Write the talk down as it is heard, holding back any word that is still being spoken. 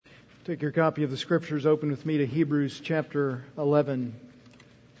Take your copy of the Scriptures, open with me to Hebrews chapter 11.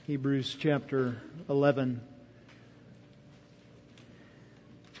 Hebrews chapter 11.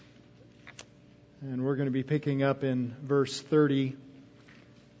 And we're going to be picking up in verse 30.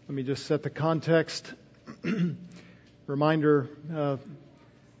 Let me just set the context. Reminder,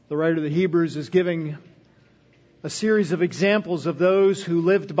 the writer of the Hebrews is giving a series of examples of those who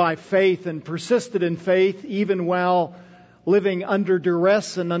lived by faith and persisted in faith even while living under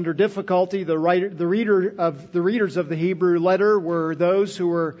duress and under difficulty. The readers of the Hebrew letter were those who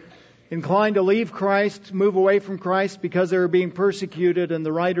were inclined to leave Christ, move away from Christ because they were being persecuted, and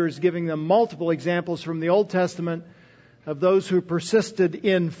the writer is giving them multiple examples from the Old Testament of those who persisted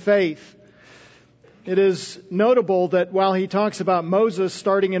in faith. It is notable that while he talks about Moses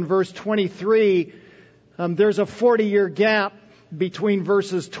starting in verse 23, there's a 40-year gap between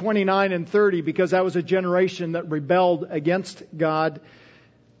verses 29 and 30 because that was a generation that rebelled against God,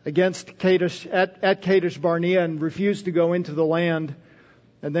 against Kadesh, at Kadesh Barnea, and refused to go into the land.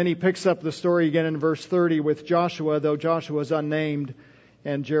 And then he picks up the story again in verse 30 with Joshua, though Joshua is unnamed,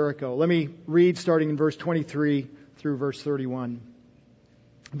 and Jericho. Let me read starting in verse 23 through verse 31.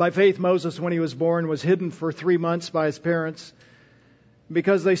 By faith Moses, when he was born, was hidden for 3 months by his parents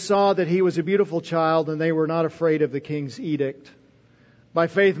because they saw that he was a beautiful child and they were not afraid of the king's edict. By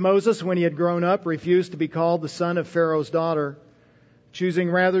faith Moses, when he had grown up, refused to be called the son of Pharaoh's daughter,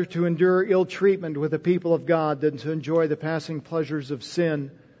 choosing rather to endure ill treatment with the people of God than to enjoy the passing pleasures of sin,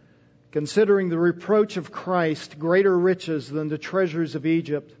 considering the reproach of Christ greater riches than the treasures of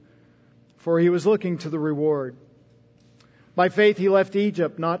Egypt, for he was looking to the reward. By faith he left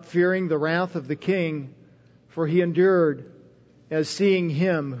Egypt, not fearing the wrath of the king, for he endured as seeing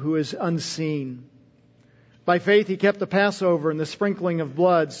him who is unseen. By faith he kept the Passover and the sprinkling of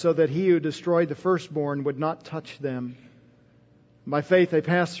blood, so that he who destroyed the firstborn would not touch them. By faith they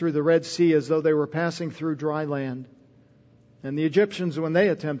passed through the Red Sea as though they were passing through dry land. And the Egyptians, when they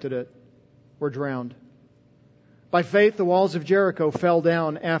attempted it, were drowned. By faith the walls of Jericho fell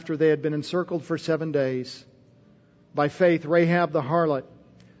down after they had been encircled for 7 days. By faith Rahab the harlot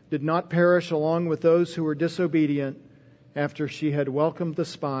did not perish along with those who were disobedient after she had welcomed the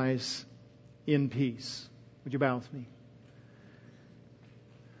spies in peace. Would you bow with me?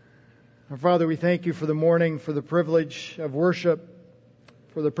 Our Father, we thank you for the morning, for the privilege of worship,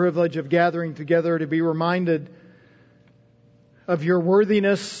 for the privilege of gathering together to be reminded of your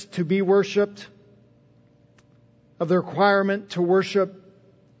worthiness to be worshipped, of the requirement to worship,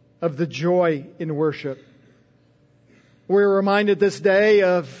 of the joy in worship. We're reminded this day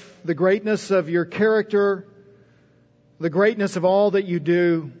of the greatness of your character, the greatness of all that you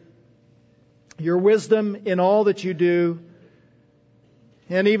do, your wisdom in all that you do,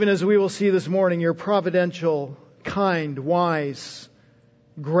 and even as we will see this morning, your providential, kind, wise,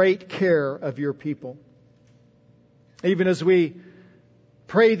 great care of your people. Even as we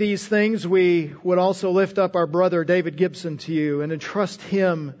pray these things, we would also lift up our brother David Gibson to you and entrust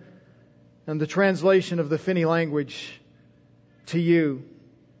him and the translation of the Finney language to you.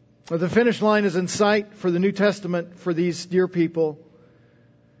 The finish line is in sight for the New Testament for these dear people.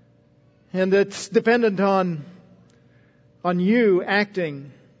 And it's dependent on you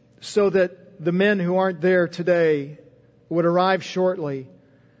acting so that the men who aren't there today would arrive shortly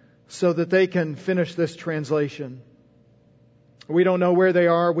so that they can finish this translation. We don't know where they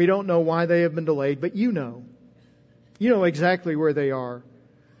are. We don't know why they have been delayed, but you know. You know exactly where they are.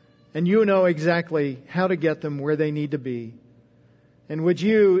 And you know exactly how to get them where they need to be. And would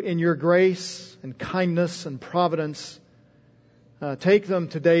you, in your grace and kindness and providence, take them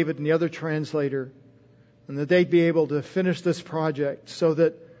to David and the other translator, and that they'd be able to finish this project so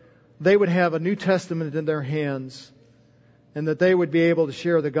that they would have a New Testament in their hands, and that they would be able to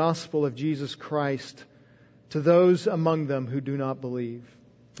share the gospel of Jesus Christ to those among them who do not believe.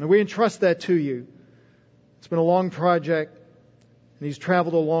 And we entrust that to you. It's been a long project, and he's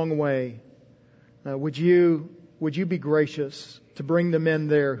traveled a long way. Would you be gracious to bring the men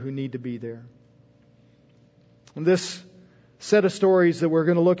there who need to be there? And this set of stories that we're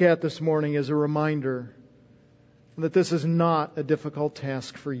going to look at this morning is a reminder that this is not a difficult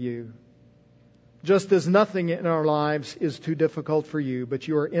task for you. Just as nothing in our lives is too difficult for you, but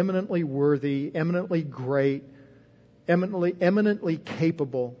you are eminently worthy, eminently great, eminently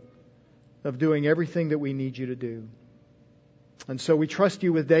capable of doing everything that we need you to do. And so we trust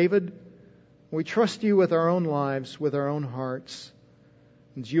you with David. We trust you with our own lives, with our own hearts.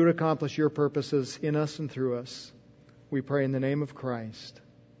 And you would accomplish your purposes in us and through us. We pray in the name of Christ.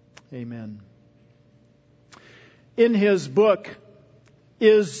 Amen. In his book,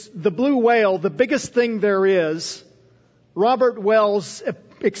 Is the Blue Whale the Biggest Thing There Is?, Robert Wells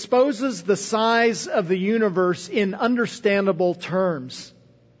exposes the size of the universe in understandable terms.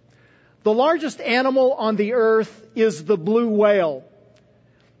 The largest animal on the earth is the blue whale.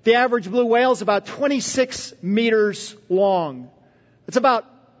 The average blue whale is about 26 meters long. It's about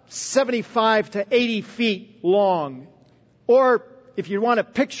 75 to 80 feet long. Or, if you want to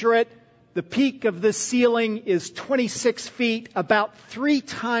picture it, the peak of this ceiling is 26 feet, about 3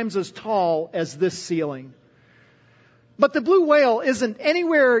 times as tall as this ceiling. But the blue whale isn't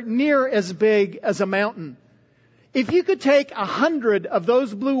anywhere near as big as a mountain. If you could take 100 of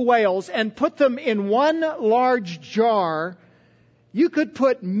those blue whales and put them in one large jar, you could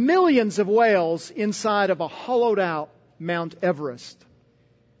put millions of whales inside of a hollowed out Mount Everest.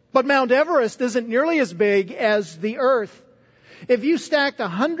 But Mount Everest isn't nearly as big as the earth. If you stacked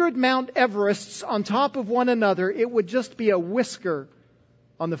 100 Mount Everests on top of one another, it would just be a whisker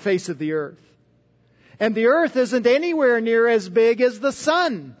on the face of the earth. And the earth isn't anywhere near as big as the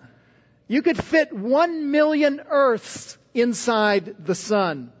sun. You could fit 1 million Earths inside the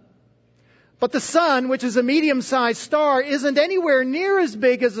sun. But the sun, which is a medium-sized star, isn't anywhere near as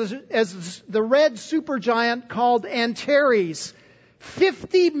big as the red supergiant called Antares.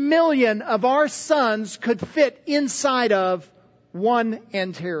 50 million of our suns could fit inside of one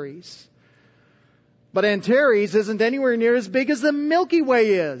Antares. But Antares isn't anywhere near as big as the Milky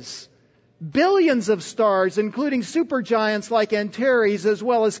Way is. Billions of stars, including supergiants like Antares, as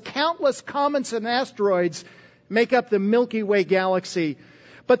well as countless comets and asteroids, make up the Milky Way galaxy.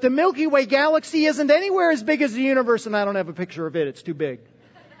 But the Milky Way galaxy isn't anywhere as big as the universe, and I don't have a picture of it. It's too big.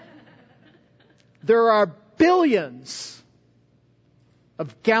 There are billions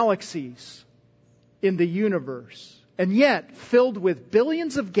of galaxies in the universe. And yet, filled with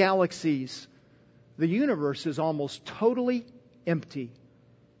billions of galaxies, the universe is almost totally empty.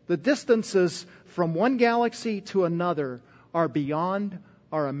 The distances from one galaxy to another are beyond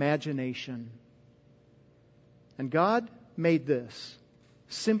our imagination. And God made this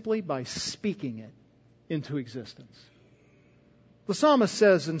simply by speaking it into existence. The psalmist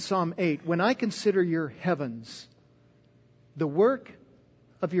says in Psalm 8, "When I consider your heavens, the work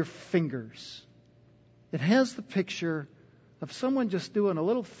of your fingers," it has the picture of someone just doing a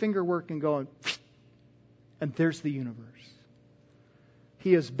little finger work and going, and there's the universe.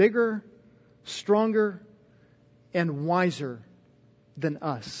 He is bigger, stronger, and wiser than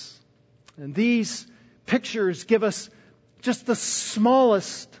us. And these pictures give us just the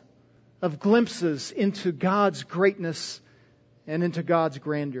smallest of glimpses into God's greatness and into God's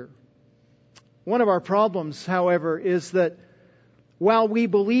grandeur. One of our problems, however, is that while we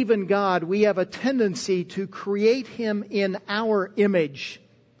believe in God, we have a tendency to create Him in our image.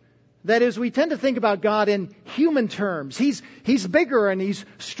 That is, we tend to think about God in human terms. He's bigger and He's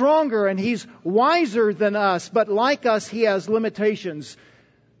stronger and He's wiser than us, but like us, He has limitations.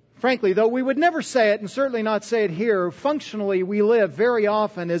 Frankly, though we would never say it, and certainly not say it here, functionally we live very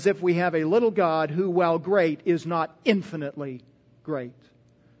often as if we have a little God who, while great, is not infinitely great.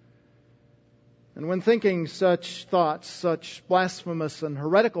 And when thinking such thoughts, such blasphemous and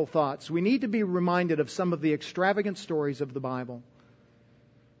heretical thoughts, we need to be reminded of some of the extravagant stories of the Bible.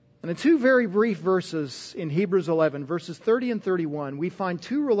 And in 2 very brief verses in Hebrews 11, verses 30 and 31, we find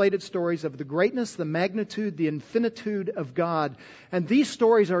 2 related stories of the greatness, the magnitude, the infinitude of God. And these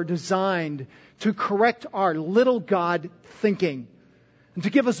stories are designed to correct our little God thinking and to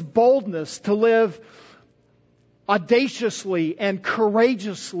give us boldness to live audaciously and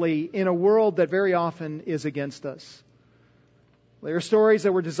courageously in a world that very often is against us. They are stories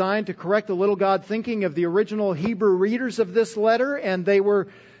that were designed to correct the little God thinking of the original Hebrew readers of this letter, and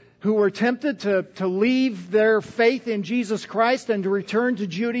who were tempted to leave their faith in Jesus Christ and to return to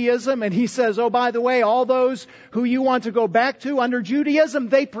Judaism. And he says, oh, by the way, all those who you want to go back to under Judaism,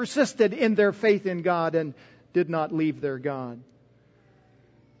 they persisted in their faith in God and did not leave their God.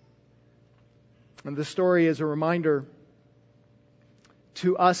 And this story is a reminder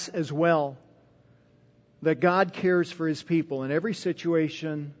to us as well that God cares for His people in every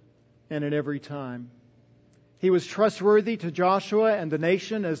situation and in every time. He was trustworthy to Joshua and the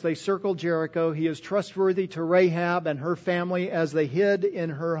nation as they circled Jericho. He is trustworthy to Rahab and her family as they hid in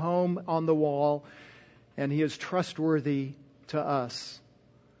her home on the wall. And He is trustworthy to us.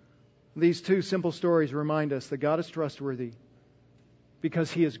 These 2 simple stories remind us that God is trustworthy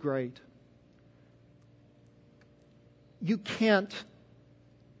because He is great. You can't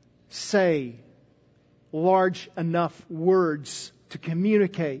say large enough words to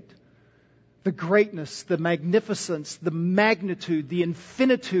communicate the greatness, the magnificence, the magnitude, the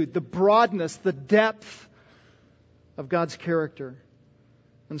infinitude, the broadness, the depth of God's character.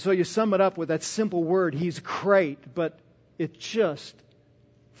 And so you sum it up with that simple word, He's great, but it just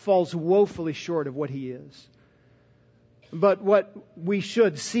falls woefully short of what He is. But what we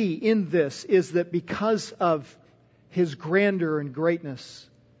should see in this is that because of His grandeur and greatness,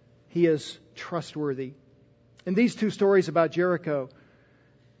 He is trustworthy. In these two stories about Jericho,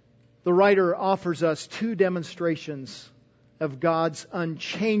 the writer offers us two demonstrations of God's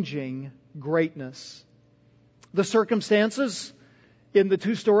unchanging greatness. The circumstances in the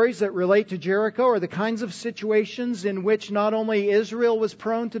two stories that relate to Jericho are the kinds of situations in which not only Israel was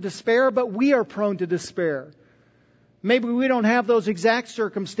prone to despair, but we are prone to despair. Maybe we don't have those exact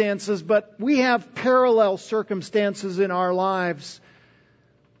circumstances, but we have parallel circumstances in our lives.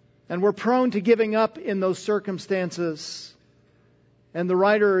 And we're prone to giving up in those circumstances. And the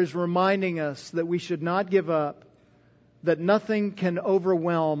writer is reminding us that we should not give up, that nothing can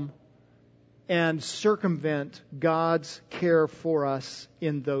overwhelm and circumvent God's care for us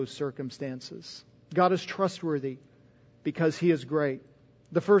in those circumstances. God is trustworthy because He is great.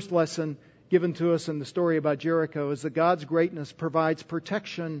 The first lesson given to us in the story about Jericho is that God's greatness provides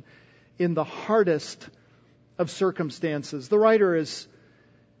protection in the hardest of circumstances. The writer is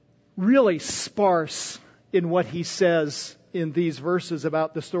really sparse in what he says in these verses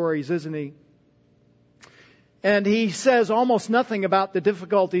about the stories, isn't he? And he says almost nothing about the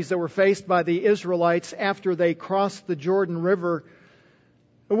difficulties that were faced by the Israelites after they crossed the Jordan River.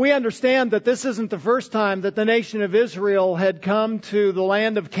 We understand that this isn't the first time that the nation of Israel had come to the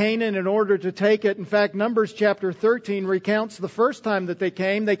land of Canaan in order to take it. In fact, Numbers chapter 13 recounts the first time that they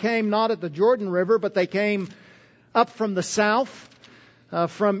came. They came not at the Jordan River, but they came up from the south,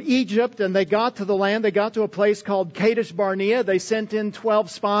 from Egypt, and they got to the land. They got to a place called Kadesh Barnea. They sent in 12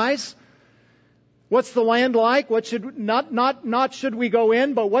 spies. What's the land like? What should not should we go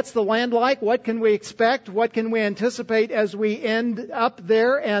in, but what's the land like? What can we expect? What can we anticipate as we end up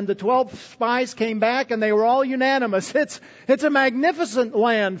there? And the 12 spies came back and they were all unanimous. It's a magnificent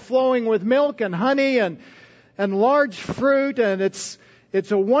land flowing with milk and honey and large fruit, and it's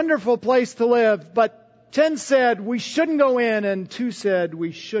a wonderful place to live. But 10 said we shouldn't go in, and 2 said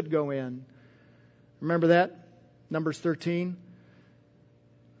we should go in. Remember that? Numbers 13.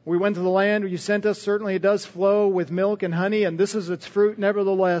 We went to the land you sent us. Certainly it does flow with milk and honey, and this is its fruit.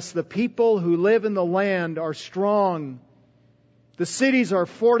 Nevertheless, the people who live in the land are strong. The cities are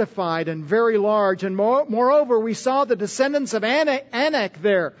fortified and very large. And moreover, we saw the descendants of Anak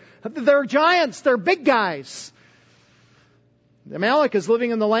there. They're giants. They're big guys. The Amalek is living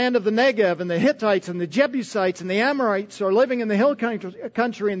in the land of the Negev, and the Hittites and the Jebusites and the Amorites are living in the hill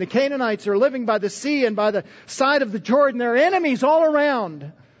country, and the Canaanites are living by the sea and by the side of the Jordan. They're enemies all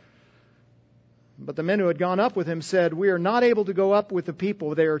around. But the men who had gone up with him said, "We are not able to go up with the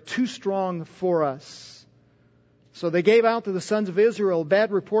people. They are too strong for us." So they gave out to the sons of Israel a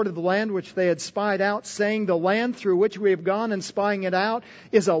bad report of the land which they had spied out, saying, "The land through which we have gone and spying it out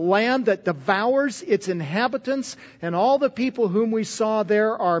is a land that devours its inhabitants, and all the people whom we saw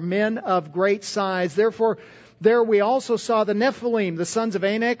there are men of great size. Therefore, there we also saw the Nephilim. The sons of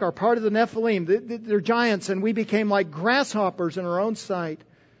Anak are part of the Nephilim. They're giants, and we became like grasshoppers in our own sight.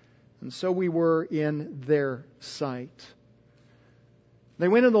 And so we were in their sight." They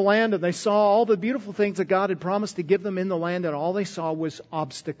went in the land and they saw all the beautiful things that God had promised to give them in the land, and all they saw was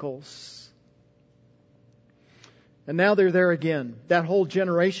obstacles. And now they're there again. That whole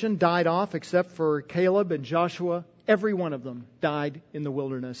generation died off except for Caleb and Joshua. Every one of them died in the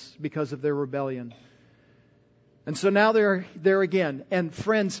wilderness because of their rebellion. And so now they're there again. And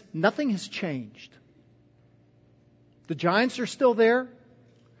friends, nothing has changed. The giants are still there.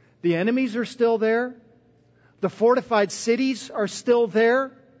 The enemies are still there. The fortified cities are still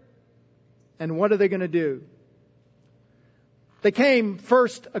there. And what are they going to do? They came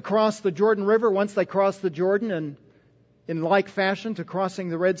first across the Jordan River once they crossed the Jordan, and in like fashion to crossing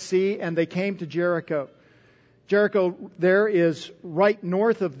the Red Sea, and they came to Jericho. Jericho there is right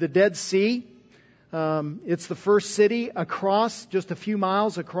north of the Dead Sea. It's the first city across, just a few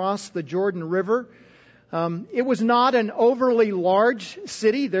miles across the Jordan River. It was not an overly large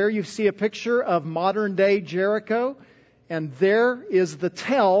city. There you see a picture of modern-day Jericho, and there is the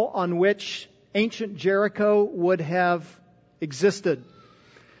tell on which ancient Jericho would have existed.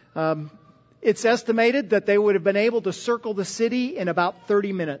 It's estimated that they would have been able to circle the city in about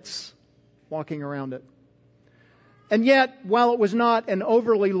 30 minutes walking around it. And yet, while it was not an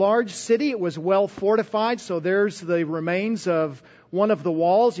overly large city, it was well fortified. So there's the remains of one of the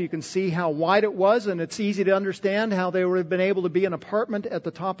walls. You can see how wide it was, and it's easy to understand how they would have been able to be an apartment at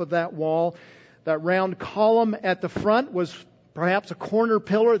the top of that wall. That round column at the front was perhaps a corner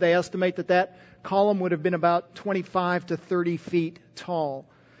pillar. They estimate that column would have been about 25 to 30 feet tall.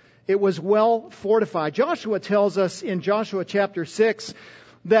 It was well fortified. Joshua tells us in Joshua chapter 6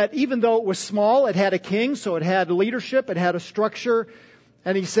 that even though it was small, it had a king, so it had leadership, it had a structure.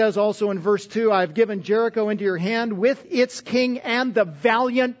 And he says also in verse 2, I've given Jericho into your hand with its king and the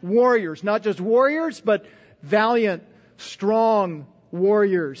valiant warriors. Not just warriors, but valiant, strong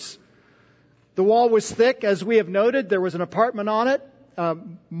warriors. The wall was thick, as we have noted. There was an apartment on it.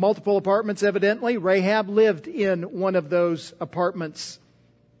 Multiple apartments, evidently. Rahab lived in one of those apartments.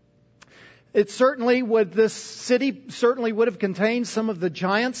 This city certainly would have contained some of the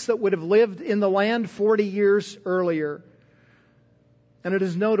giants that would have lived in the land 40 years earlier. And it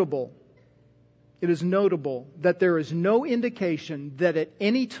is notable that there is no indication that at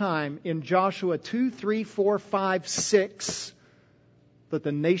any time in Joshua 2, 3, 4, 5, 6, that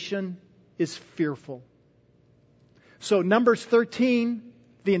the nation is fearful. So Numbers 13,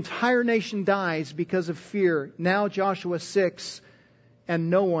 the entire nation dies because of fear. Now Joshua 6,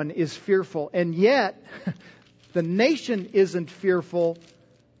 and no one is fearful. And yet, the nation isn't fearful.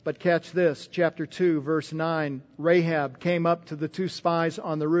 But catch this, chapter 2, verse 9. Rahab came up to the two spies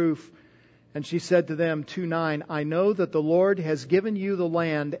on the roof, and she said to them, 2:9, I know that the Lord has given you the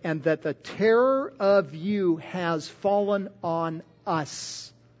land, and that the terror of you has fallen on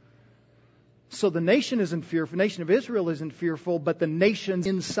us. So the nation isn't fearful, the nation of Israel isn't fearful, but the nations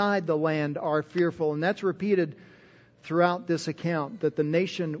inside the land are fearful. And that's repeated throughout this account, that the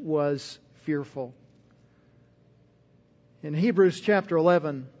nation was fearful. In Hebrews chapter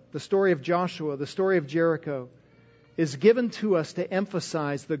 11, the story of Joshua, the story of Jericho, is given to us to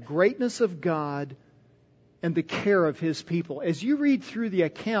emphasize the greatness of God and the care of His people. As you read through the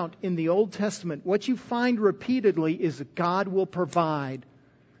account in the Old Testament, what you find repeatedly is that God will provide.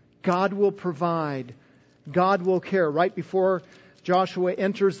 God will provide. God will care. Right before Joshua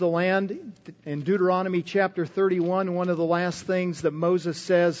enters the land, in Deuteronomy chapter 31, one of the last things that Moses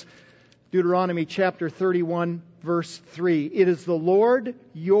says, Deuteronomy chapter 31, verse 3. It is the Lord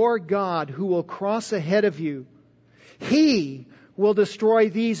your God who will cross ahead of you. He will destroy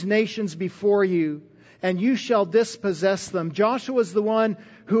these nations before you, and you shall dispossess them. Joshua is the one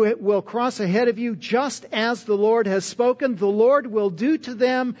who will cross ahead of you, just as the Lord has spoken. The Lord will do to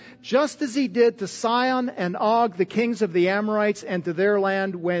them just as He did to Sihon and Og, the kings of the Amorites, and to their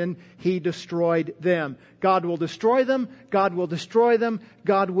land when He destroyed them. God will destroy them. God will destroy them.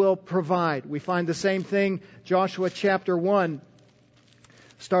 God will provide. We find the same thing, Joshua chapter 1,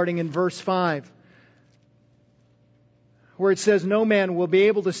 starting in verse 5. Where it says, no man will be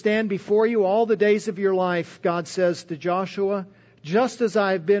able to stand before you all the days of your life. God says to Joshua, just as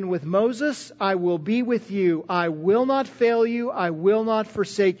I have been with Moses, I will be with you. I will not fail you. I will not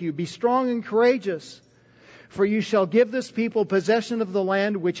forsake you. Be strong and courageous, for you shall give this people possession of the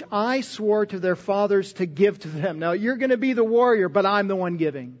land which I swore to their fathers to give to them. Now, you're going to be the warrior, but I'm the one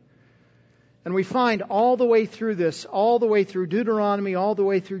giving. And we find all the way through this, all the way through Deuteronomy, all the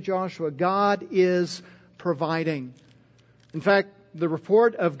way through Joshua, God is providing. In fact, the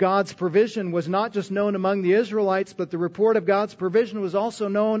report of God's provision was not just known among the Israelites, but the report of God's provision was also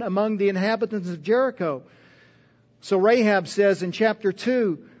known among the inhabitants of Jericho. So Rahab says in chapter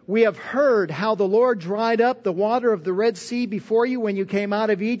 2, we have heard how the Lord dried up the water of the Red Sea before you when you came out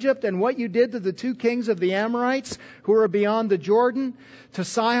of Egypt, and what you did to the two kings of the Amorites who are beyond the Jordan, to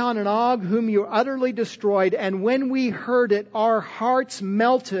Sihon and Og, whom you utterly destroyed. And when we heard it, our hearts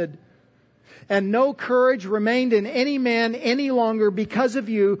melted, and no courage remained in any man any longer because of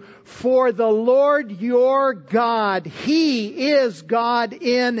you. For the Lord your God, He is God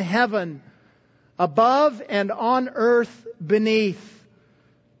in heaven, above and on earth beneath.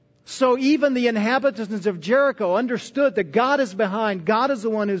 So even the inhabitants of Jericho understood that God is behind, God is the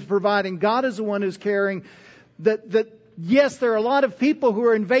one who's providing, God is the one who's caring. That yes, there are a lot of people who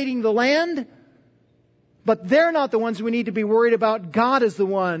are invading the land, but they're not the ones we need to be worried about. God is the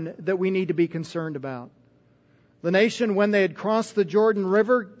one that we need to be concerned about. The nation, when they had crossed the Jordan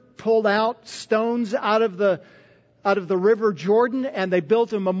River, pulled out stones out of the river Jordan, and they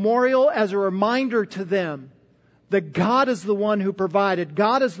built a memorial as a reminder to them that God is the one who provided.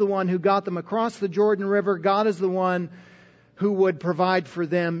 God is the one who got them across the Jordan River. God is the one who would provide for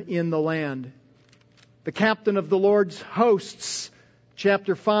them in the land. The captain of the Lord's hosts,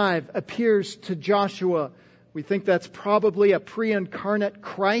 chapter 5, appears to Joshua. We think that's probably a pre-incarnate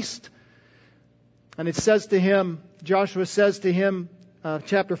Christ. And it says to him, Joshua says to him,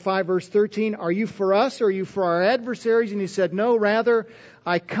 chapter 5, verse 13, are you for us or are you for our adversaries? And he said, no, rather,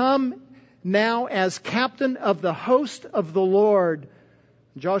 I come now as captain of the host of the Lord.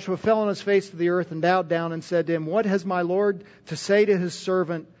 Joshua fell on his face to the earth and bowed down and said to him, what has my Lord to say to his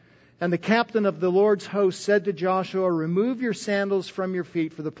servant? And the captain of the Lord's host said to Joshua, remove your sandals from your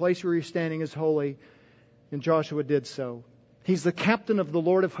feet, for the place where you're standing is holy. And Joshua did so. He's the captain of the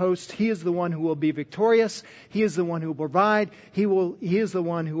Lord of hosts. He is the one who will be victorious. He is the one who will provide. He is the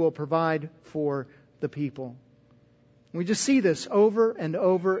one who will provide for the people. We just see this over and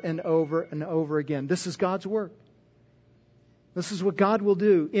over and over and over again. This is God's work. This is what God will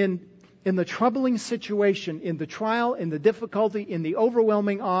do in the troubling situation, in the trial, in the difficulty, in the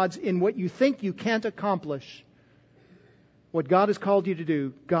overwhelming odds, in what you think you can't accomplish. What God has called you to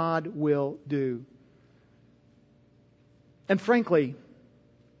do, God will do. And frankly,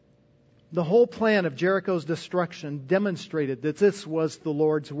 the whole plan of Jericho's destruction demonstrated that this was the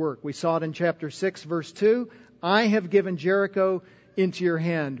Lord's work. We saw it in chapter 6, verse 2. I have given Jericho into your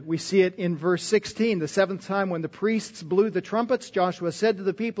hand. We see it in verse 16. The seventh time when the priests blew the trumpets, Joshua said to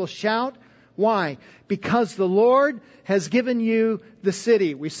the people, shout. Why? Because the Lord has given you the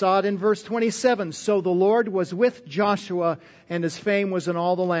city. We saw it in verse 27. So the Lord was with Joshua, and his fame was in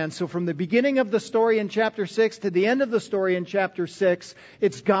all the land. So from the beginning of the story in chapter 6 to the end of the story in chapter 6,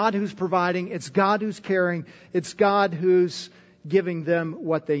 it's God who's providing, it's God who's caring, it's God who's giving them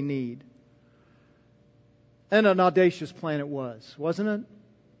what they need. And an audacious plan it was, wasn't it?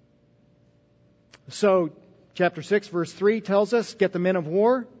 So, chapter 6, verse 3 tells us, get the men of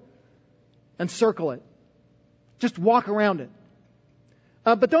war and circle it. Just walk around it.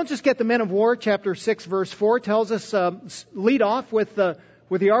 But don't just get the men of war. Chapter 6, verse 4 tells us, lead off with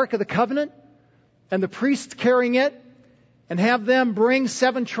the Ark of the Covenant and the priests carrying it, and have them bring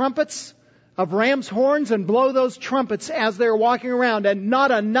 7 trumpets of ram's horns and blow those trumpets as they're walking around. And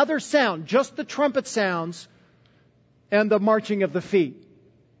not another sound, just the trumpet sounds and the marching of the feet.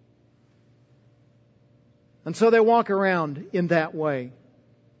 And so they walk around in that way.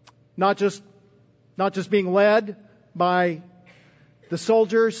 Not just being led by the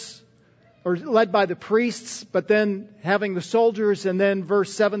soldiers or led by the priests, but then having the soldiers, and then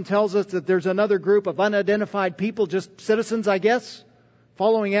verse 7 tells us that there's another group of unidentified people, just citizens, I guess,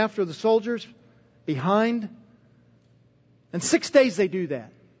 following after the soldiers behind. And 6 days they do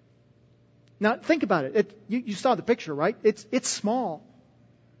that. Now, think about it. You saw the picture, right? It's small.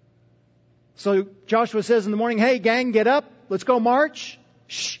 So Joshua says in the morning, hey, gang, get up. Let's go march.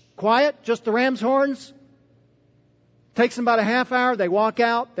 Shh, quiet. Just the ram's horns. Takes them about a half hour. They walk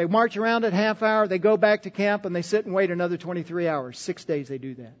out. They march around at half hour. They go back to camp, and they sit and wait another 23 hours. 6 days they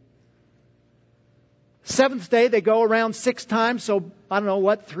do that. 7th day, they go around 6 times. So, I don't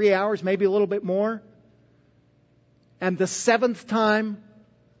know, 3 hours, maybe a little bit more. And the 7th time,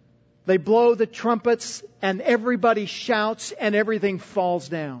 they blow the trumpets, and everybody shouts, and everything falls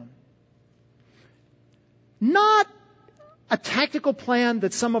down. Not a tactical plan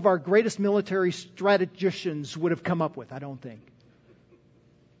that some of our greatest military strategicians would have come up with, I don't think.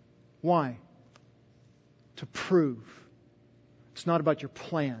 Why? To prove it's not about your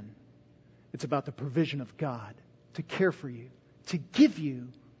plan. It's about the provision of God to care for you, to give you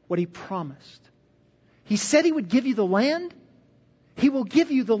what He promised. He said He would give you the land. He will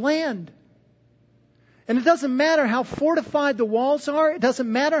give you the land. And it doesn't matter how fortified the walls are. It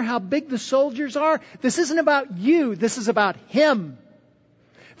doesn't matter how big the soldiers are. This isn't about you. This is about Him.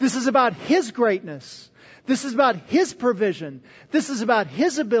 This is about His greatness. This is about His provision. This is about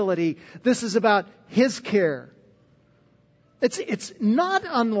His ability. This is about His care. It's not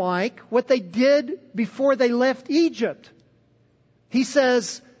unlike what they did before they left Egypt. He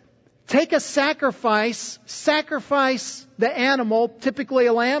says, take a sacrifice the animal, typically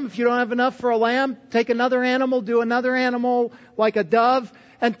a lamb. If you don't have enough for a lamb, take another animal, do another animal like a dove,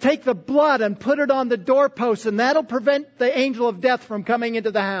 and take the blood and put it on the doorpost, and that'll prevent the angel of death from coming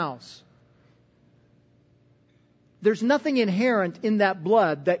into the house. There's nothing inherent in that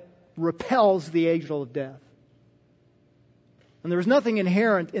blood that repels the angel of death. And there was nothing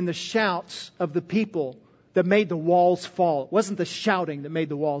inherent in the shouts of the people that made the walls fall. It wasn't the shouting that made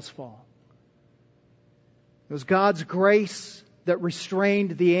the walls fall. It was God's grace that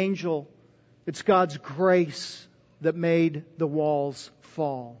restrained the angel. It's God's grace that made the walls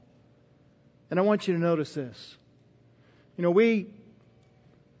fall. And I want you to notice this. You know, we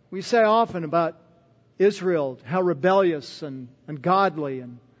say often about Israel, how rebellious and ungodly,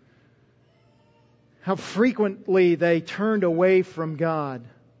 and how frequently they turned away from God.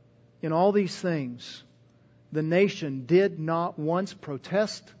 In all these things, the nation did not once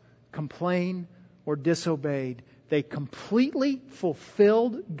protest, complain, or disobeyed. They completely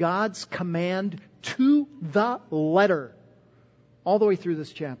fulfilled God's command to the letter, all the way through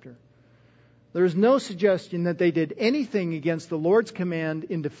this chapter. There is no suggestion that they did anything against the Lord's command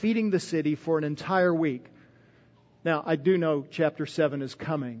in defeating the city for an entire week. Now, I do know chapter 7 is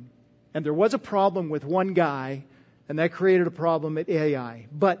coming. And there was a problem with one guy, and that created a problem at Ai.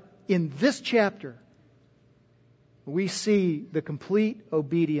 But in this chapter, we see the complete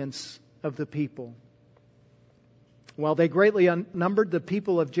obedience of the people. While they greatly outnumbered the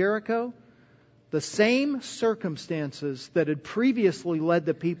people of Jericho, the same circumstances that had previously led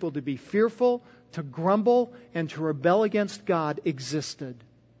the people to be fearful, to grumble, and to rebel against God existed.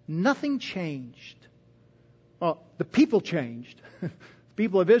 Nothing changed. Well, the people changed. The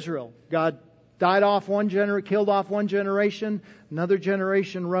people of Israel. God killed off one generation, another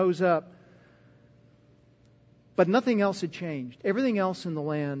generation rose up. But nothing else had changed. Everything else in the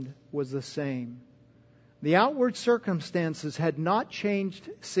land was the same. The outward circumstances had not changed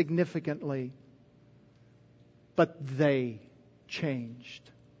significantly, but they changed.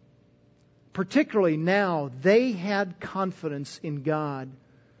 Particularly now, they had confidence in God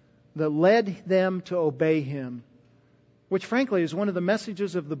that led them to obey Him, which frankly is one of the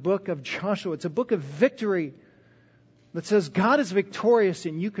messages of the book of Joshua. It's a book of victory that says God is victorious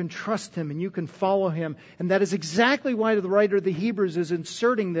and you can trust Him and you can follow Him. And that is exactly why the writer of the Hebrews is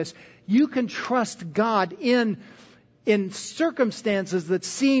inserting this. You can trust God in circumstances that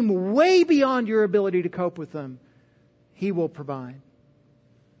seem way beyond your ability to cope with them. He will provide.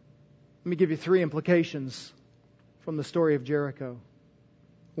 Let me give you 3 implications from the story of Jericho.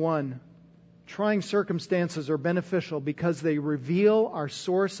 1, trying circumstances are beneficial because they reveal our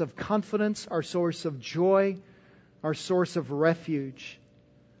source of confidence, our source of joy, our source of refuge.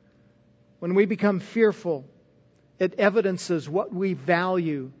 When we become fearful, it evidences what we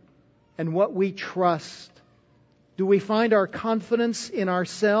value and what we trust. Do we find our confidence in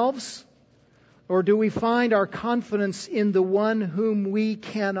ourselves? Or do we find our confidence in the one whom we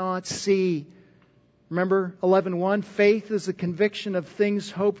cannot see? Remember 11:1, faith is the conviction of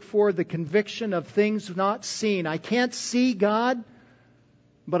things hoped for, the conviction of things not seen. I can't see God,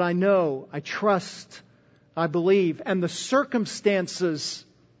 but I know, I trust, I believe. And the circumstances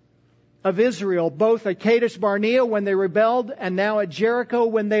of Israel, both at Kadesh Barnea when they rebelled and now at Jericho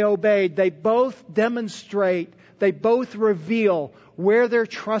when they obeyed, they both demonstrate, they both reveal where their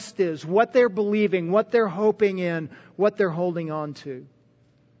trust is, what they're believing, what they're hoping in, what they're holding on to.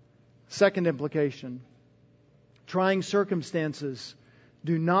 Second implication, trying circumstances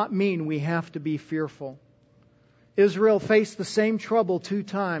do not mean we have to be fearful. Israel faced the same trouble 2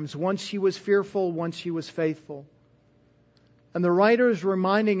 times. Once she was fearful, once she was faithful. And the writer is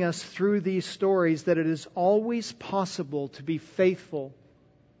reminding us through these stories that it is always possible to be faithful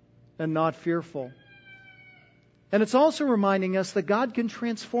and not fearful. And it's also reminding us that God can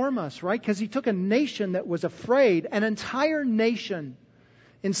transform us, right? Because He took a nation that was afraid, an entire nation,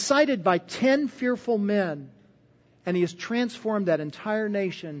 incited by 10 fearful men, and He has transformed that entire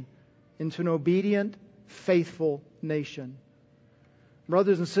nation into an obedient, faithful nation.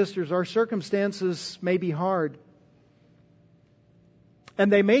 Brothers and sisters, our circumstances may be hard,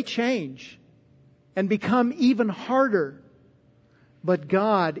 and they may change and become even harder, but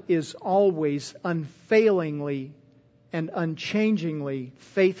God is always unfailingly and unchangingly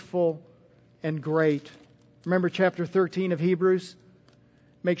faithful and great. Remember chapter 13 of Hebrews?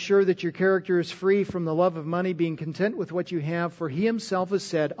 Make sure that your character is free from the love of money, being content with what you have, for He Himself has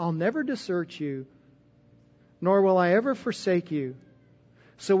said, I'll never desert you, nor will I ever forsake you.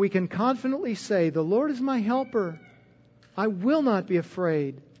 So we can confidently say, the Lord is my helper. I will not be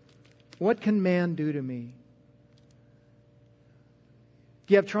afraid. What can man do to me?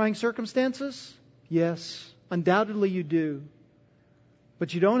 Do you have trying circumstances? Yes, undoubtedly you do.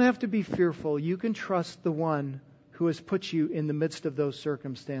 But you don't have to be fearful. You can trust the one who has put you in the midst of those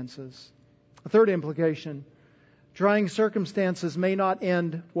circumstances. A third implication, trying circumstances may not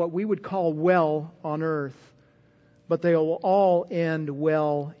end what we would call well on earth, but they will all end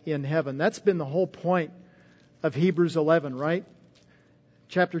well in heaven. That's been the whole point of Hebrews 11, right?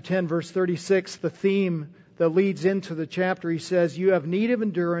 Chapter 10, verse 36, the theme that leads into the chapter, he says, you have need of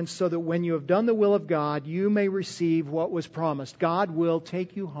endurance so that when you have done the will of God, you may receive what was promised. God will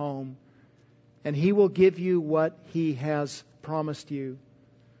take you home and He will give you what He has promised you.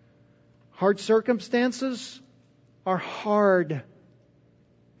 Hard circumstances are hard.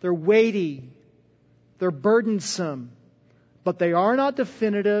 They're weighty. They're burdensome. But they are not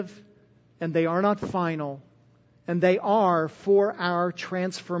definitive and they are not final. And they are for our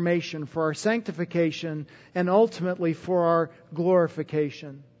transformation, for our sanctification, and ultimately for our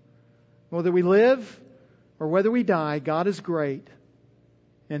glorification. Whether we live or whether we die, God is great,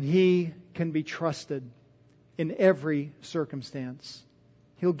 and He can be trusted in every circumstance.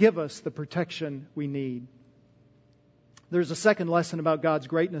 He'll give us the protection we need. There's a second lesson about God's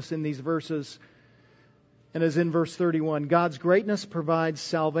greatness in these verses, and is in verse 31. God's greatness provides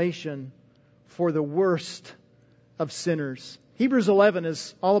salvation for the worst of sinners. Hebrews 11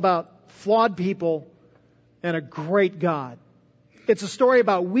 is all about flawed people and a great God. It's a story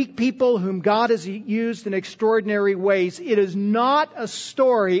about weak people whom God has used in extraordinary ways. It is not a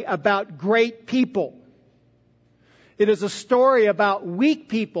story about great people. It is a story about weak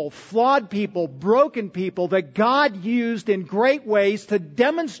people, flawed people, broken people that God used in great ways to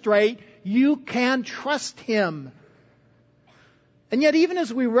demonstrate you can trust Him. And yet, even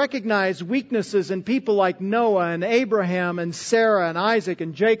as we recognize weaknesses in people like Noah and Abraham and Sarah and Isaac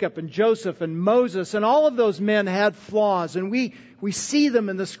and Jacob and Joseph and Moses, and all of those men had flaws, and we see them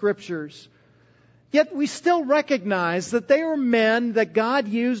in the Scriptures. Yet we still recognize that they were men that God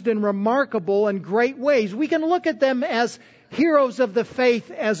used in remarkable and great ways. We can look at them as heroes of the faith,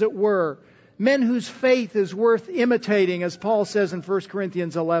 as it were. Men whose faith is worth imitating, as Paul says in 1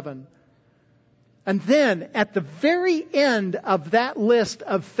 Corinthians 11. And then, at the very end of that list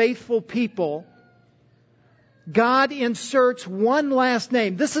of faithful people, God inserts one last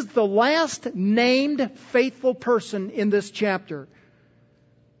name. This is the last named faithful person in this chapter.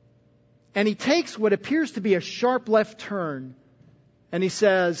 And He takes what appears to be a sharp left turn, and He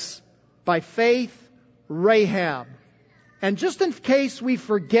says, by faith, Rahab. And just in case we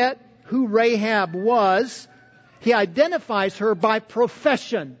forget who Rahab was, He identifies her by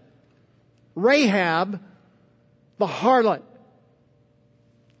profession. Rahab, the harlot.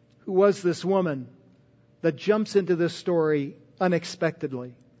 Who was this woman that jumps into this story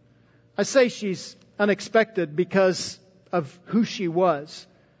unexpectedly? I say she's unexpected because of who she was.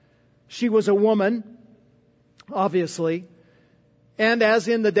 She was a woman, obviously. And as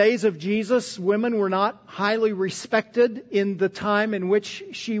in the days of Jesus, women were not highly respected in the time in which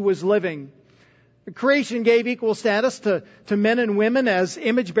she was living. Creation gave equal status to men and women as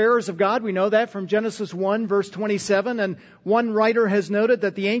image bearers of God. We know that from Genesis 1, verse 27. And one writer has noted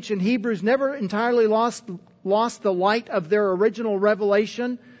that the ancient Hebrews never entirely lost the light of their original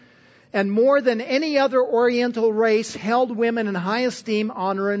revelation. And more than any other Oriental race, held women in high esteem,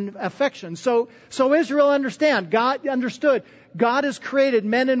 honor, and affection. So Israel understood. God has created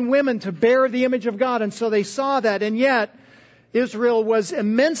men and women to bear the image of God. And so they saw that. And yet, Israel was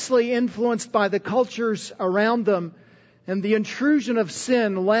immensely influenced by the cultures around them, and the intrusion of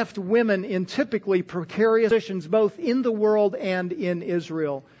sin left women in typically precarious positions both in the world and in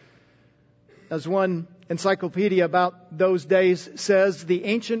Israel. As one encyclopedia about those days says, the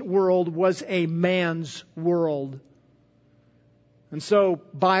ancient world was a man's world. And so,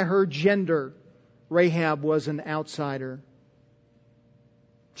 by her gender, Rahab was an outsider.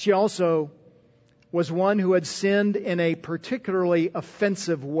 She also was one who had sinned in a particularly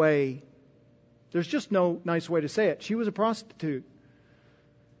offensive way. There's just no nice way to say it. She was a prostitute.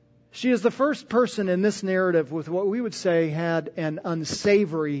 She is the first person in this narrative with what we would say had an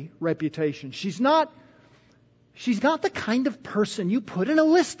unsavory reputation. She's not the kind of person you put in a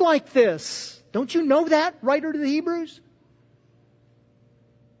list like this. Don't you know that, writer to the Hebrews?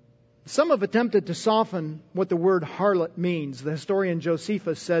 Some have attempted to soften what the word harlot means. The historian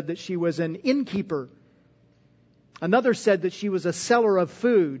Josephus said that she was an innkeeper. Another said that she was a seller of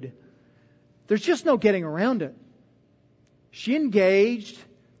food. There's just no getting around it. She engaged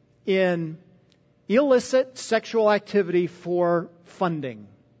in illicit sexual activity for funding.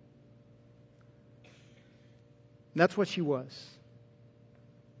 And that's what she was.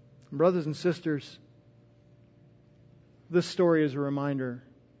 Brothers and sisters, this story is a reminder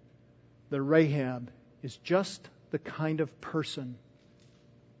that Rahab is just the kind of person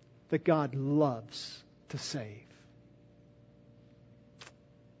that God loves to save.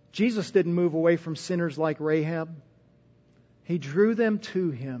 Jesus didn't move away from sinners like Rahab. He drew them to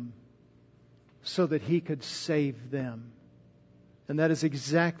Him so that He could save them. And that is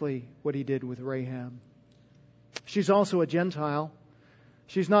exactly what He did with Rahab. She's also a Gentile.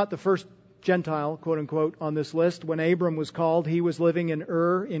 She's not the first Gentile, quote unquote, on this list. When Abram was called, he was living in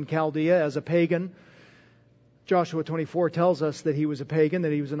Ur in Chaldea as a pagan. Joshua 24 tells us that he was a pagan,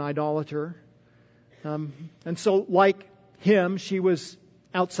 that he was an idolater. And so, like him, she was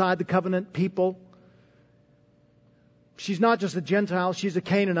outside the covenant people. She's not just a Gentile, she's a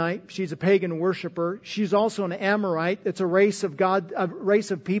Canaanite, she's a pagan worshiper. She's also an Amorite. It's a race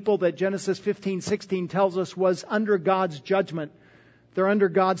of people that Genesis 15:16 tells us was under God's judgment. They're under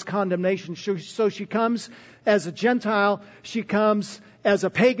God's condemnation. So she comes as a Gentile. She comes as a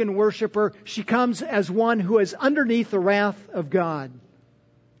pagan worshiper. She comes as one who is underneath the wrath of God.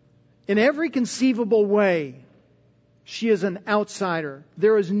 In every conceivable way, she is an outsider.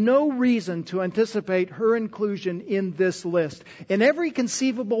 There is no reason to anticipate her inclusion in this list. In every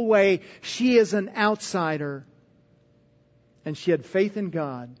conceivable way, she is an outsider. And she had faith in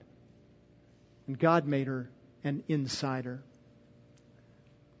God. And God made her an insider.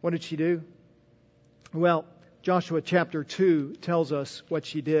 What did she do? Well, Joshua chapter 2 tells us what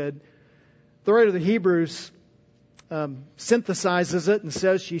she did. The writer of the Hebrews synthesizes it and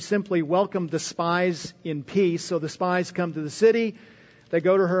says she simply welcomed the spies in peace. So the spies come to the city. They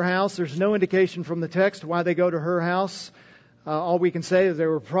go to her house. There's no indication from the text why they go to her house. All we can say is they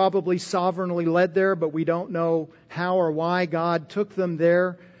were probably sovereignly led there, but we don't know how or why God took them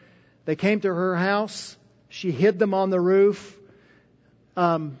there. They came to her house. She hid them on the roof.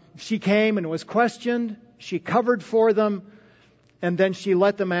 She came and was questioned. She covered for them. And then she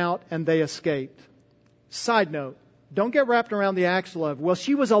let them out and they escaped. Side note, don't get wrapped around the axle of, well,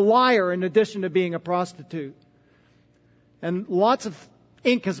 she was a liar in addition to being a prostitute. And lots of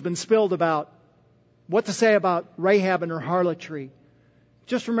ink has been spilled about what to say about Rahab and her harlotry.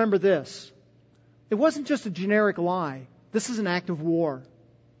 Just remember this. It wasn't just a generic lie. This is an act of war.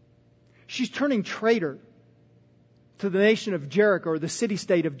 She's turning traitor to the nation of Jericho, or the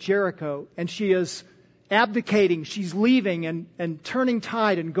city-state of Jericho, and she is abdicating. She's leaving and turning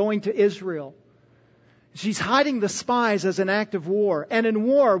tide and going to Israel. She's hiding the spies as an act of war. And in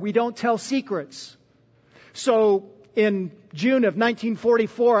war, we don't tell secrets. So in June of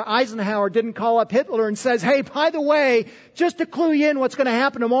 1944, Eisenhower didn't call up Hitler and says, hey, by the way, just to clue you in what's going to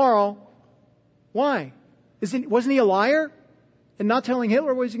happen tomorrow. Why? Wasn't he a liar? And not telling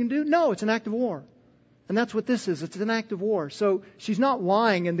Hitler what he's going to do? No, it's an act of war. And that's what this is. It's an act of war. So she's not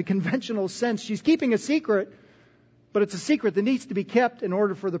lying in the conventional sense. She's keeping a secret, but it's a secret that needs to be kept in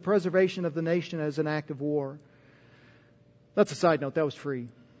order for the preservation of the nation as an act of war. That's a side note. That was free.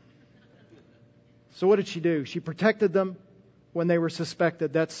 So what did she do? She protected them when they were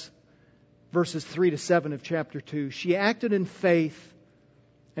suspected. That's verses 3 to 7 of chapter 2. She acted in faith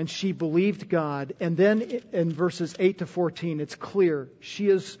and she believed God. And then in verses 8 to 14, it's clear. She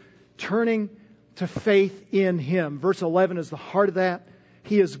is turning to faith in Him. Verse 11 is the heart of that.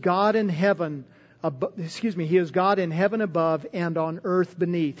 He is God in heaven. He is God in heaven above and on earth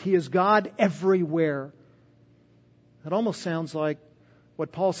beneath. He is God everywhere. That almost sounds like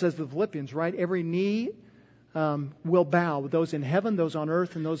what Paul says to the Philippians, right? Every knee will bow. Those in heaven, those on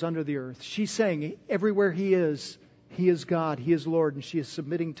earth, and those under the earth. She's saying everywhere He is God. He is Lord, and she is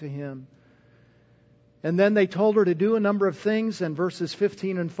submitting to Him. And then they told her to do a number of things. And verses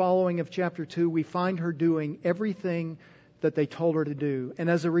 15 and following of chapter 2, we find her doing everything that they told her to do. And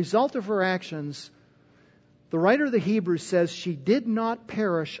as a result of her actions, the writer of the Hebrews says she did not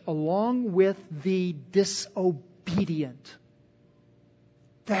perish along with the disobedient.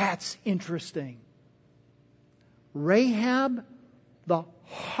 That's interesting. Rahab, the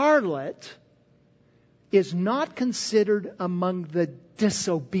harlot, is not considered among the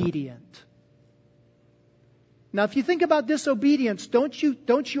disobedient. Now, if you think about disobedience, don't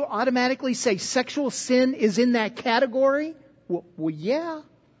you automatically say sexual sin is in that category? Well, yeah.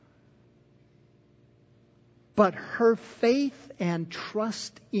 But her faith and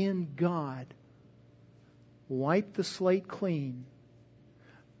trust in God wiped the slate clean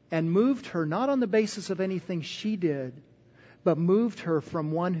and moved her not on the basis of anything she did, but moved her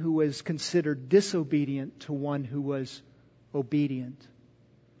from one who was considered disobedient to one who was obedient.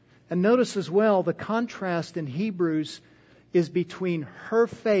 And notice as well, the contrast in Hebrews is between her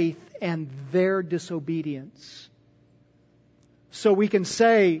faith and their disobedience. So we can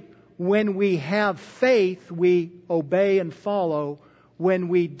say, when we have faith, we obey and follow. When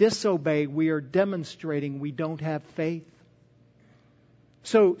we disobey, we are demonstrating we don't have faith.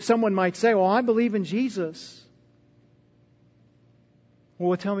 So someone might say, well, I believe in Jesus.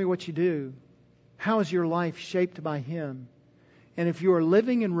 Well, tell me what you do. How is your life shaped by Him? And if you are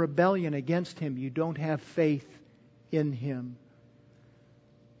living in rebellion against Him, you don't have faith in Him.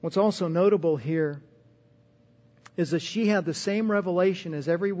 What's also notable here is that she had the same revelation as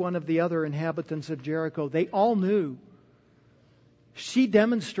every one of the other inhabitants of Jericho. They all knew. She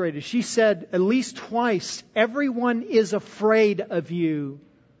demonstrated. She said at least twice, everyone is afraid of you.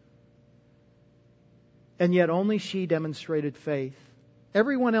 And yet only she demonstrated faith.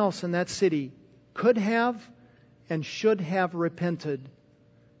 Everyone else in that city could have and should have repented.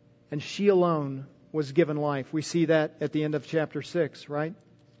 And she alone was given life. We see that at the end of chapter 6, right?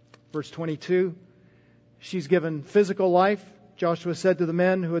 Verse 22. She's given physical life. Joshua said to the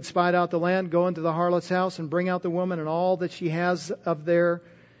men who had spied out the land, go into the harlot's house and bring out the woman and all that she has of there,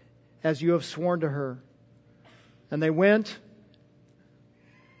 as you have sworn to her. And they went.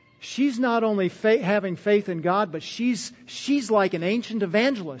 She's not only having faith in God, but she's like an ancient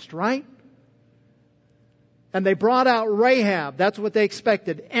evangelist, right? And they brought out Rahab. That's what they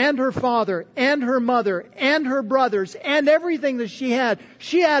expected. And her father, and her mother, and her brothers, and everything that she had.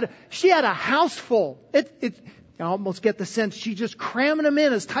 She had a house full. I almost get the sense she's just cramming them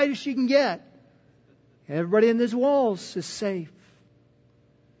in as tight as she can get. Everybody in these walls is safe.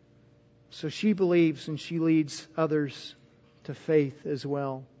 So she believes and she leads others to faith as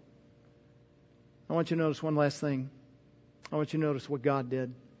well. I want you to notice one last thing. I want you to notice what God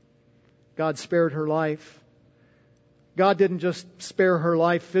did. God spared her life. God didn't just spare her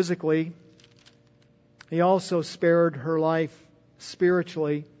life physically. He also spared her life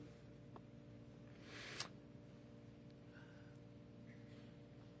spiritually.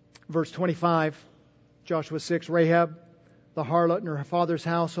 Verse 25, Joshua 6, Rahab, the harlot, and her father's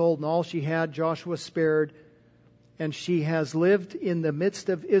household, and all she had, Joshua spared, and she has lived in the midst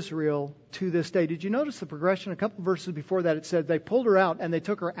of Israel to this day. Did you notice the progression? A couple verses before that it said they pulled her out and they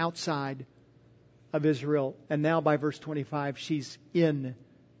took her outside of Israel. And now by verse 25, she's in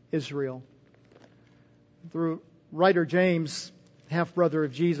Israel. The writer James, half-brother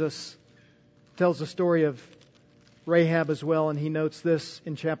of Jesus, tells the story of Rahab as well, and he notes this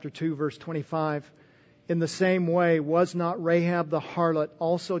in chapter 2, verse 25. In the same way, was not Rahab the harlot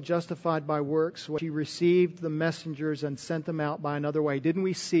also justified by works when she received the messengers and sent them out by another way? Didn't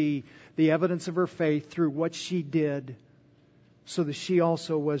we see the evidence of her faith through what she did, so that she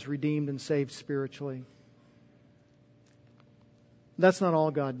also was redeemed and saved spiritually? That's not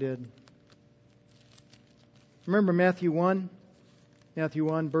all God did. Remember Matthew 1? Matthew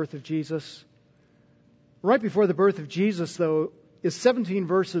 1, birth of Jesus. Right before the birth of Jesus, though, is 17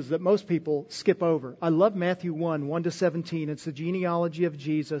 verses that most people skip over. I love Matthew 1 to 17. It's the genealogy of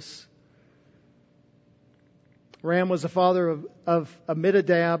Jesus. Ram was the father of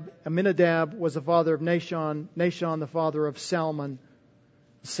Amminadab. Amminadab was the father of Nahshon. Nahshon the father of Salmon.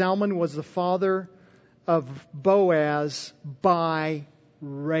 Salmon was the father of Boaz by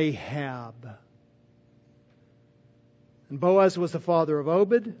Rahab. And Boaz was the father of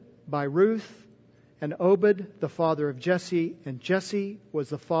Obed by Ruth. And Obed, the father of Jesse, and Jesse was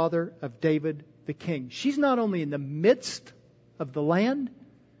the father of David the king. She's not only in the midst of the land,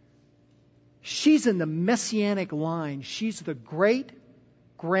 she's in the messianic line. She's the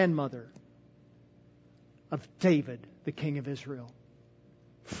great-grandmother of David, the king of Israel,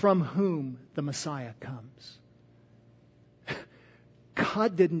 from whom the Messiah comes.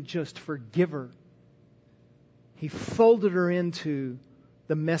 God didn't just forgive her. He folded her into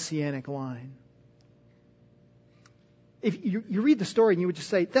the messianic line. If you read the story and you would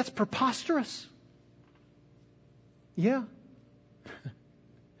just say, that's preposterous. Yeah.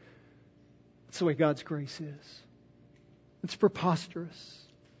 That's the way God's grace is. It's preposterous.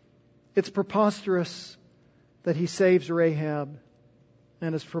 It's preposterous that He saves Rahab,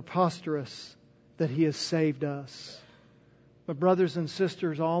 and it's preposterous that He has saved us. But brothers and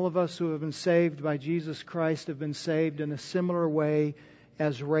sisters, all of us who have been saved by Jesus Christ have been saved in a similar way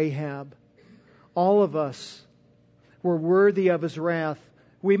as Rahab. All of us were worthy of His wrath.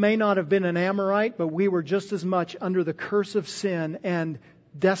 We may not have been an Amorite, but we were just as much under the curse of sin and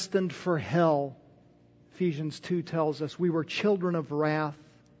destined for hell. Ephesians 2 tells us we were children of wrath.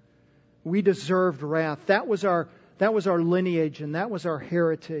 We deserved wrath. That was our lineage and that was our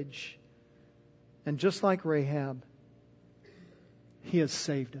heritage. And just like Rahab, He has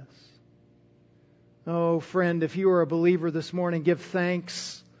saved us. Oh, friend, if you are a believer this morning, give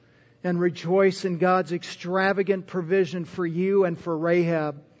thanks and rejoice in God's extravagant provision for you and for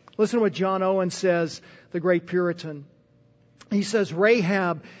Rahab. Listen to what John Owen says, the great Puritan. He says,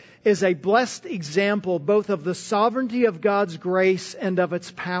 Rahab is a blessed example both of the sovereignty of God's grace and of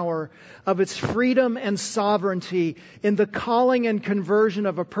its power, of its freedom and sovereignty in the calling and conversion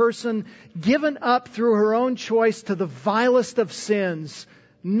of a person given up through her own choice to the vilest of sins.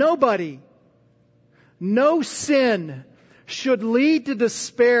 Nobody, no sin should lead to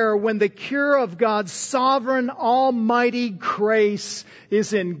despair when the cure of God's sovereign, almighty grace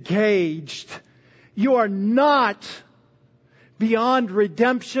is engaged. You are not beyond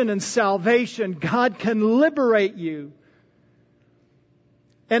redemption and salvation. God can liberate you.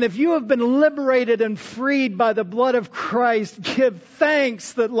 And if you have been liberated and freed by the blood of Christ, give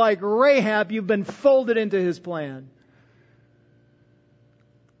thanks that like Rahab, you've been folded into His plan.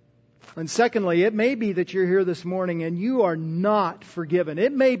 And secondly, it may be that you're here this morning and you are not forgiven.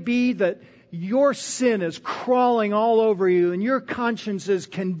 It may be that your sin is crawling all over you and your conscience is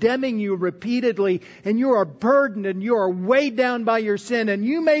condemning you repeatedly and you are burdened and you are weighed down by your sin. And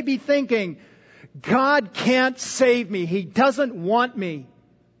you may be thinking, God can't save me. He doesn't want me.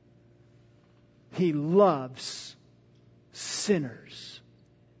 He loves sinners.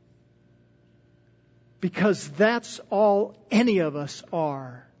 Because that's all any of us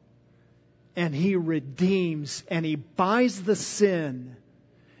are. And He redeems and He buys the sin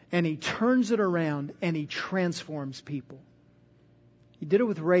and He turns it around and He transforms people. He did it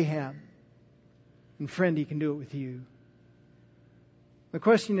with Rahab. And friend, He can do it with you. The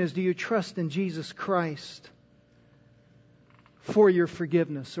question is, do you trust in Jesus Christ for your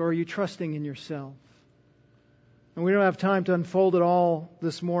forgiveness, or are you trusting in yourself? And we don't have time to unfold it all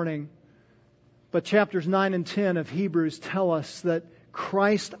this morning, but chapters 9 and 10 of Hebrews tell us that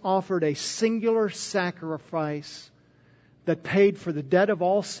Christ offered a singular sacrifice that paid for the debt of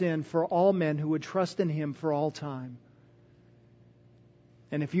all sin for all men who would trust in Him for all time.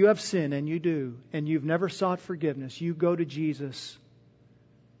 And if you have sinned, and you do, and you've never sought forgiveness, you go to Jesus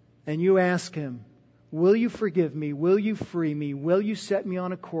and you ask Him, will you forgive me? Will you free me? Will you set me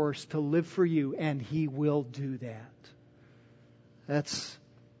on a course to live for you? And He will do that. That's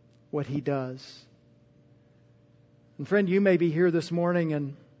what He does. And friend, you may be here this morning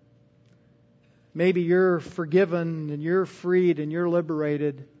and maybe you're forgiven and you're freed and you're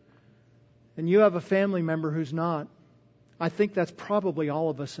liberated, and you have a family member who's not. I think that's probably all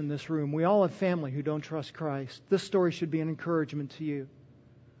of us in this room. We all have family who don't trust Christ. This story should be an encouragement to you.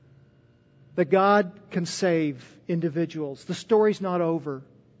 That God can save individuals. The story's not over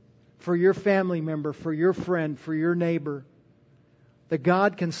for your family member, for your friend, for your neighbor. That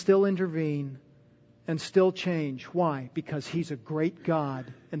God can still intervene and still change. Why? Because He's a great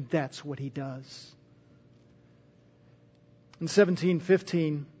God, and that's what He does. In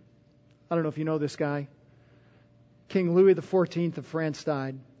 1715, I don't know if you know this guy, King Louis XIV of France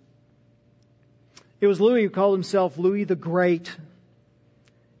died. It was Louis who called himself Louis the Great.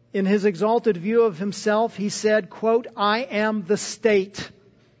 In his exalted view of himself, he said, quote, "I am the state."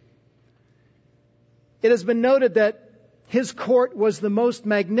 It has been noted that his court was the most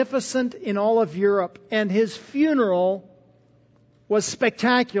magnificent in all of Europe, and his funeral was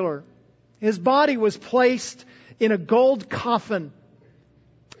spectacular. His body was placed in a gold coffin,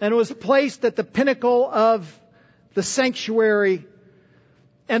 and it was placed at the pinnacle of the sanctuary.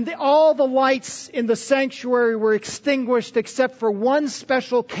 And all the lights in the sanctuary were extinguished except for one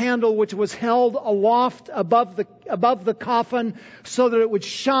special candle which was held aloft above the coffin so that it would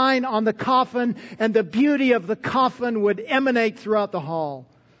shine on the coffin and the beauty of the coffin would emanate throughout the hall.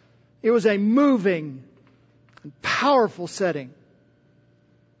 It was a moving and powerful setting.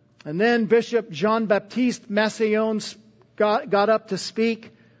 And then Bishop Jean-Baptiste Massillon got up to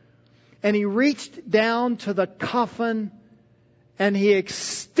speak, and he reached down to the coffin and he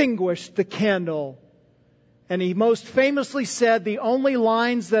extinguished the candle. And he most famously said the only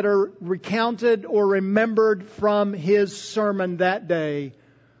lines that are recounted or remembered from his sermon that day,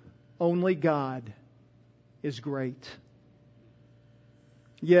 "Only God is great."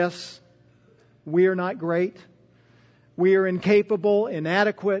 Yes, we are not great. We are incapable,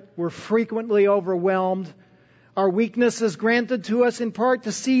 inadequate. We're frequently overwhelmed. Our weakness is granted to us in part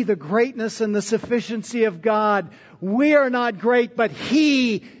to see the greatness and the sufficiency of God. We are not great, but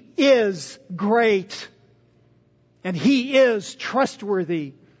He is great. And He is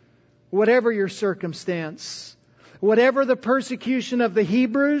trustworthy, whatever your circumstance. Whatever the persecution of the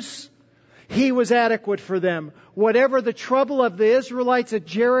Hebrews, He was adequate for them. Whatever the trouble of the Israelites at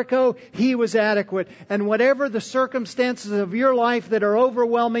Jericho, He was adequate. And whatever the circumstances of your life that are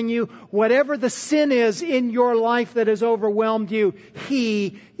overwhelming you, whatever the sin is in your life that has overwhelmed you,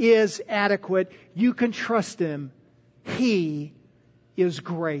 He is adequate. You can trust Him. He is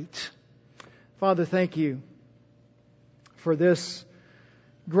great. Father, thank You for this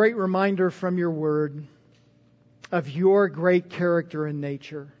great reminder from Your Word of Your great character and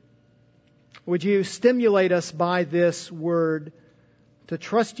nature. Would You stimulate us by this word to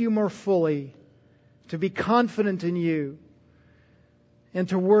trust You more fully, to be confident in You, and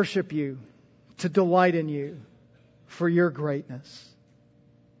to worship You, to delight in You for Your greatness.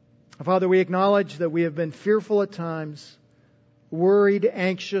 Father, we acknowledge that we have been fearful at times, worried,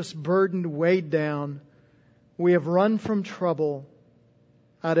 anxious, burdened, weighed down. We have run from trouble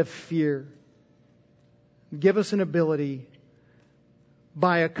out of fear. Give us an ability,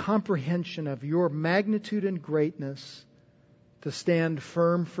 by a comprehension of Your magnitude and greatness, to stand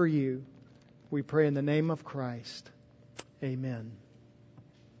firm for You. We pray in the name of Christ. Amen.